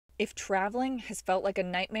If traveling has felt like a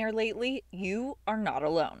nightmare lately, you are not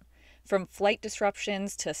alone. From flight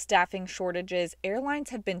disruptions to staffing shortages,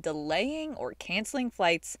 airlines have been delaying or canceling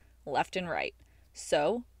flights left and right.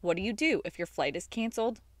 So, what do you do if your flight is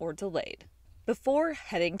canceled or delayed? Before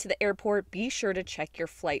heading to the airport, be sure to check your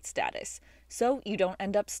flight status so you don't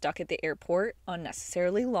end up stuck at the airport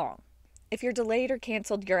unnecessarily long. If you're delayed or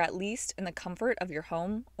canceled, you're at least in the comfort of your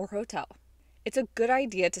home or hotel. It's a good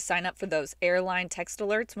idea to sign up for those airline text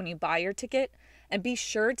alerts when you buy your ticket, and be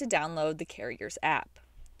sure to download the carrier's app.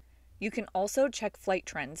 You can also check flight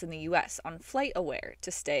trends in the US on FlightAware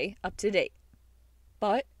to stay up to date.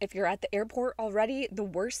 But if you're at the airport already, the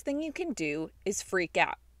worst thing you can do is freak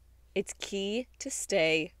out. It's key to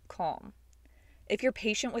stay calm. If you're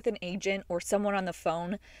patient with an agent or someone on the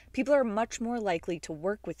phone, people are much more likely to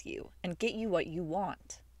work with you and get you what you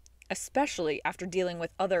want, especially after dealing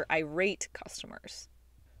with other irate customers.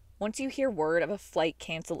 Once you hear word of a flight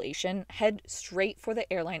cancellation, head straight for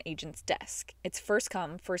the airline agent's desk. It's first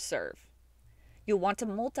come, first serve. You'll want to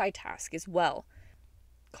multitask as well.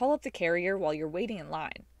 Call up the carrier while you're waiting in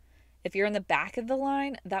line. If you're in the back of the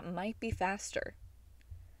line, that might be faster.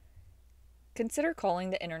 Consider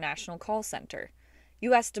calling the international call center.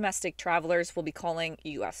 U.S. domestic travelers will be calling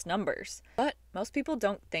U.S. numbers, but most people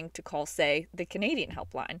don't think to call, say, the Canadian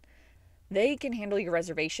helpline. They can handle your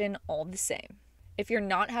reservation all the same. If you're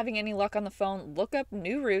not having any luck on the phone, look up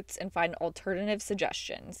new routes and find alternative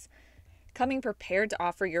suggestions. Coming prepared to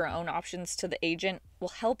offer your own options to the agent will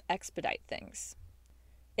help expedite things.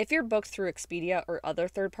 If you're booked through Expedia or other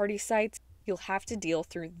third-party sites, you'll have to deal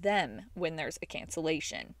through them when there's a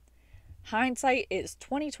cancellation. Hindsight is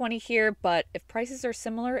 20/20 here, but if prices are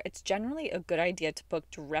similar, it's generally a good idea to book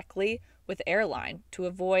directly with the airline to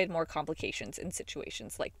avoid more complications in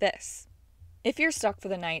situations like this. If you're stuck for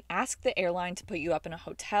the night, ask the airline to put you up in a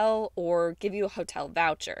hotel or give you a hotel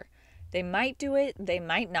voucher. They might do it, they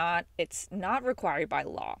might not. It's not required by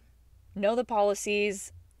law. Know the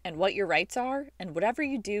policies and what your rights are, and whatever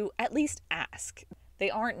you do, at least ask.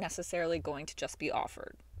 They aren't necessarily going to just be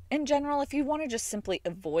offered. In general, if you want to just simply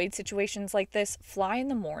avoid situations like this, fly in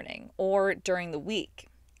the morning or during the week.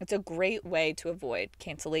 It's a great way to avoid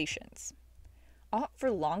cancellations. Opt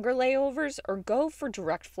for longer layovers or go for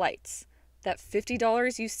direct flights. That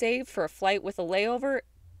 $50 you save for a flight with a layover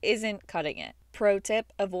isn't cutting it. Pro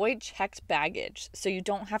tip, avoid checked baggage so you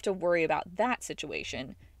don't have to worry about that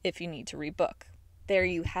situation if you need to rebook. There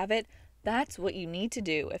you have it. That's what you need to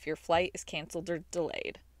do if your flight is canceled or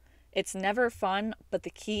delayed. It's never fun, but the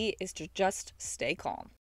key is to just stay calm.